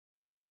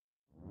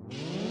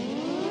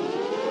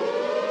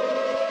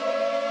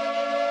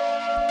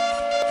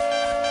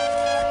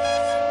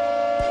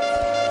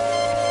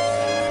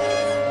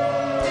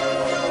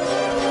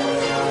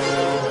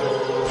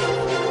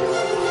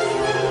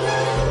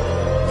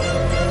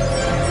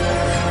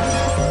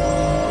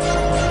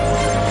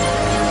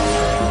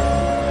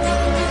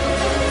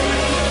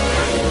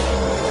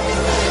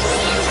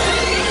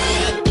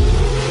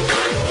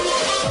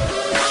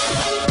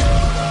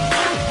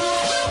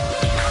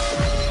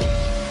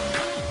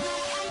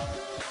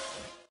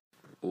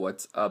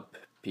what's up,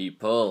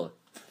 people?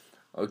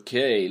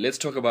 Okay, let's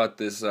talk about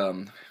this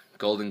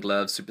Golden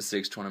Glove Super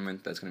 6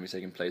 tournament that's going to be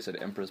taking place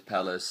at Emperor's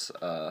Palace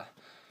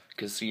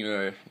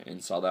Casino in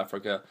South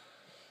Africa.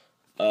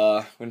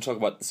 We're going to talk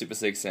about the Super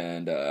 6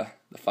 and the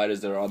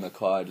fighters that are on the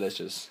card. Let's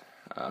just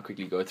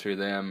quickly go through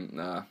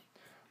them.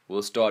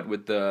 We'll start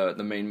with the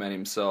main man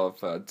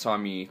himself,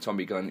 Tommy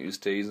Gun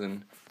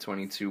Oosthuizen,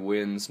 22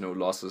 wins, no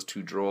losses,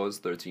 2 draws,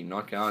 13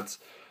 knockouts.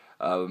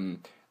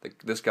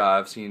 This guy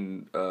I've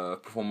seen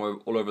perform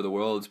all over the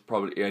world,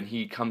 probably, and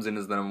he comes in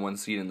as the #1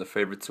 seed and the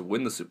favorite to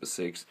win the Super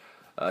 6.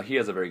 He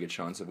has a very good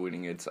chance of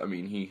winning it. I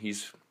mean,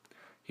 he's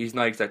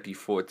not exactly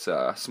fought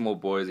small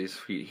boys.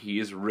 He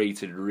is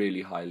rated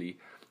really highly,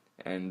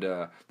 and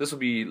this will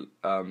be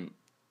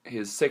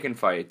his second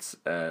fight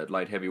at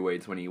light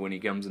heavyweight when he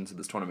comes into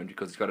this tournament,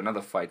 because he's got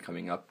another fight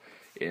coming up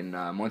in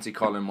Monte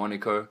Carlo,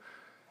 Monaco,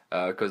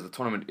 because the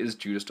tournament is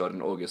due to start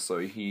in August, so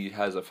he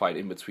has a fight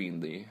in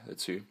between the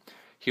two.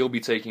 He'll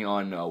be taking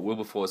on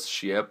Wilbeforce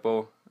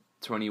Shihepo,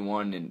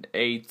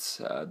 21-8.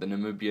 The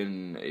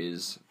Namibian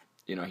is,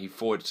 he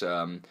fought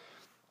Tommy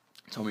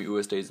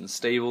Oosthuizen's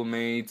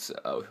stablemate,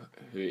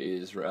 who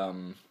is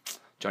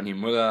Johhny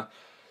Muller.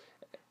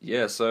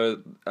 Yeah,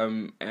 so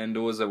and it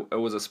was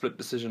a split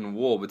decision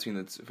war between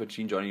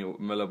Johhny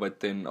Muller, but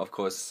then of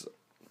course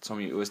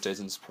Tommy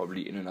Oosthuizen's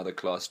probably in another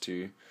class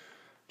to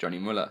Johhny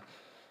Muller.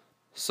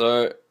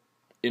 So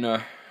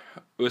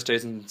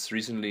Oosthuizen's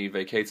recently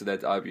vacated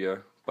that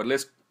IBO. But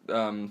let's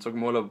talk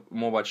more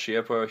about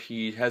Shihepo.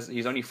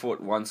 He's only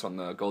fought once on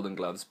the Golden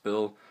Gloves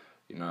bill,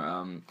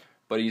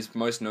 but he's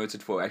most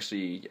noted for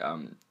actually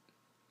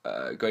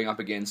going up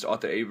against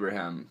Arthur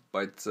Abraham.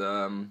 But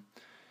I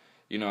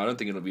don't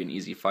think it'll be an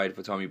easy fight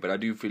for Tommy. But I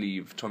do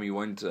believe Tommy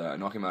won't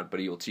knock him out, but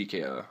he'll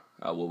TKO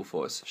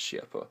Wilbeforce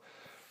Shihepo.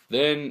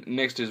 Then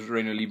next is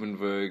Ryno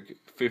Liebenberg,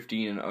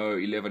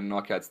 15-0, 11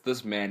 knockouts.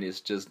 This man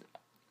is just,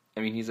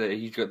 he's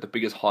got the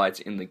biggest height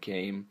in the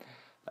game.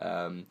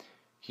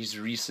 He's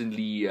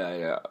recently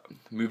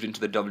moved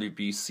into the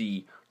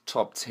WBC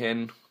top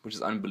 10, which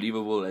is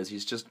unbelievable, as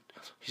he's just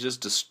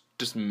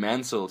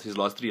dismantled his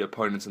last 3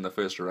 opponents in the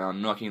first round,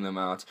 knocking them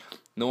out.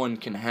 No one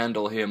can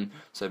handle him,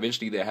 so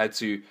eventually they had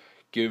to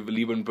give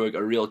Liebenberg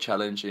a real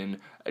challenge in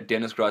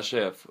Dennis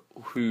Grachev,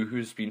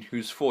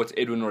 who's fought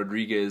Edwin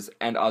Rodriguez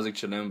and Isaac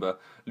Chilemba,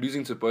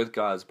 losing to both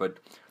guys, but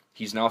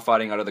he's now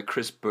fighting out of the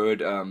Chris Bird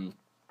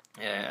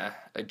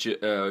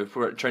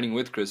training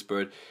with Chris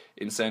Bird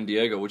in San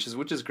Diego, which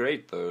is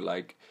great though.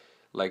 Like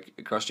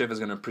Grachev is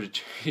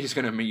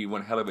gonna be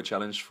one hell of a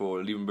challenge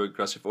for Liebenberg.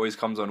 Grachev always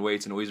comes on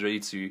weight and always ready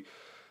to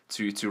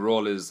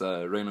roll, as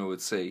Ryno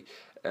would say.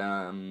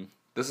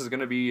 This is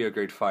gonna be a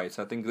great fight.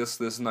 I think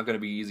this is not gonna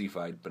be an easy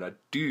fight, but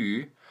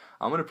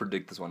I'm gonna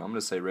predict this one. I'm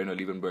gonna say Ryno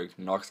Liebenberg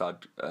knocks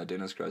out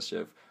Dennis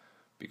Grachev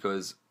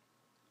because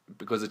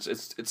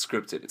it's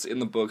scripted. It's in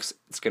the books.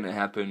 It's gonna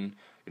happen.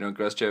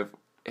 Grachev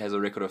has a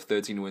record of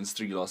 13 wins,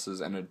 3 losses,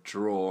 and a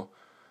draw,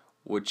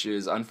 which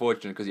is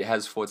unfortunate because he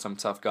has fought some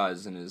tough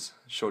guys in his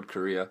short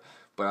career.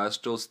 But I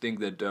still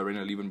think that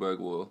Ryno Liebenberg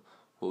will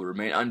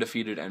remain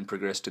undefeated and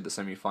progress to the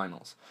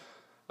semi-finals.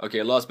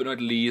 Okay, last but not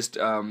least,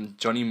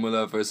 Johhny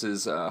Muller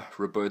versus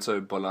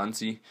Roberto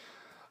Bolonti.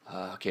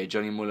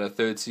 Johhny Muller,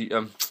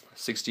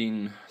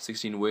 16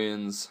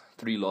 wins,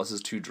 3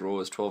 losses, 2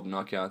 draws, 12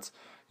 knockouts.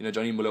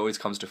 Johhny Muller always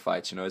comes to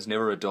fight. It's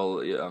never a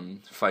dull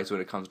fight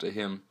when it comes to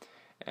him.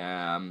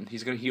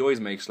 He always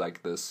makes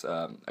like this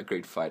a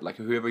great fight. Like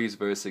whoever he's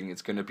versing,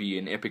 it's gonna be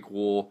an epic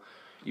war.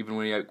 Even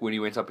when he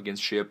went up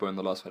against Shihepo in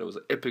the last fight, it was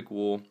an epic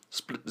war,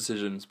 split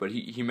decisions. But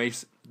he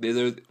makes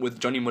with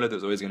Johhny Muller,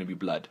 there's always gonna be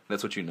blood.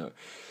 That's what you know.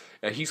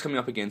 He's coming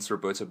up against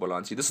Roberto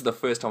Bolonti. This is the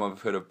first time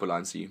I've heard of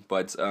Bolonti,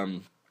 but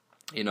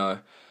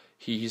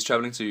he's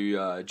traveling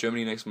to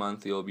Germany next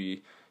month. He'll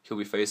be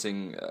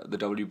facing the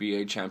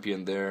WBA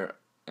champion there,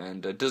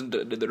 and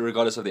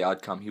regardless of the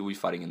outcome, he'll be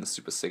fighting in the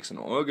Super 6 in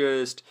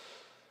August.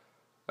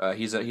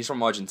 He's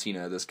from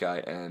Argentina, this guy,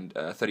 and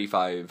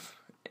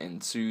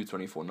 35-2,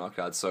 24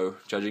 knockouts. So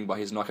judging by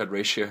his knockout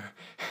ratio,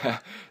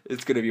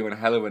 it's gonna be one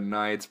hell of a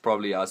night.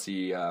 Probably I'll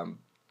see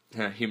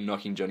him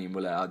knocking Johhny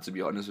Muller out, to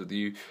be honest with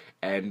you,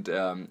 and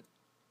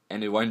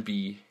it won't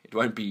be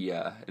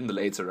in the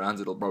later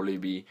rounds. It'll probably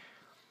be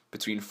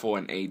between 4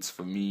 and 8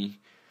 for me.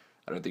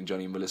 I don't think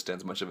Johhny Muller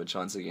stands much of a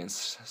chance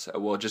against.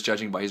 Just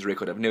judging by his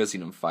record, I've never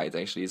seen him fight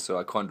actually, so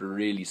I can't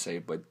really say,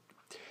 but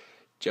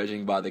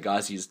judging by the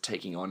guys he's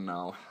taking on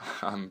now,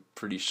 I'm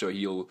pretty sure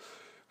he'll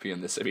be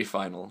in the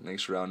semi-final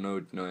next round.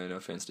 No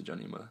offense to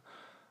Johhny Muller.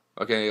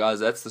 Okay,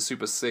 guys, that's the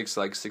Super 6,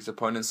 6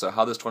 opponents. So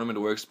how this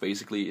tournament works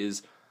basically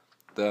is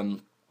the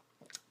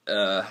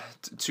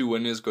 2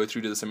 winners go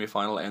through to the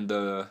semi-final, and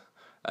the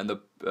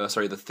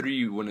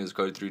 3 winners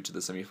go through to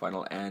the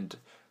semi-final, and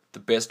the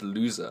best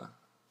loser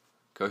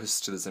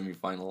goes to the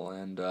semi-final,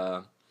 and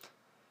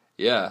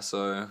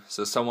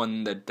so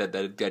someone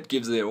that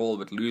gives their all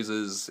but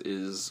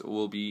loses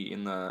will be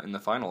in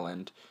the final.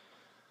 And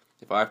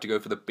if I have to go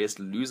for the best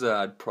loser,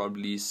 I'd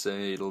probably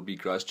say it'll be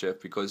Grachev,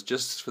 because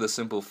just for the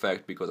simple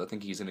fact, because I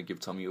think he's going to give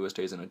Tommy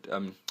Oosthuizen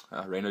and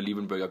Ryno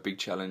Liebenberg a big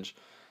challenge.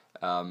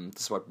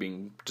 Despite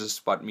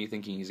me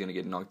thinking he's gonna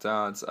get knocked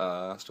out,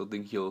 I still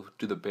think he'll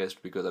do the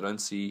best because I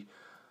don't see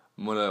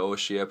Muller or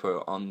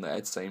Shihepo on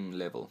that same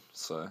level.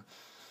 So,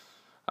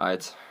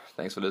 alright,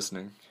 thanks for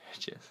listening.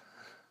 Cheers.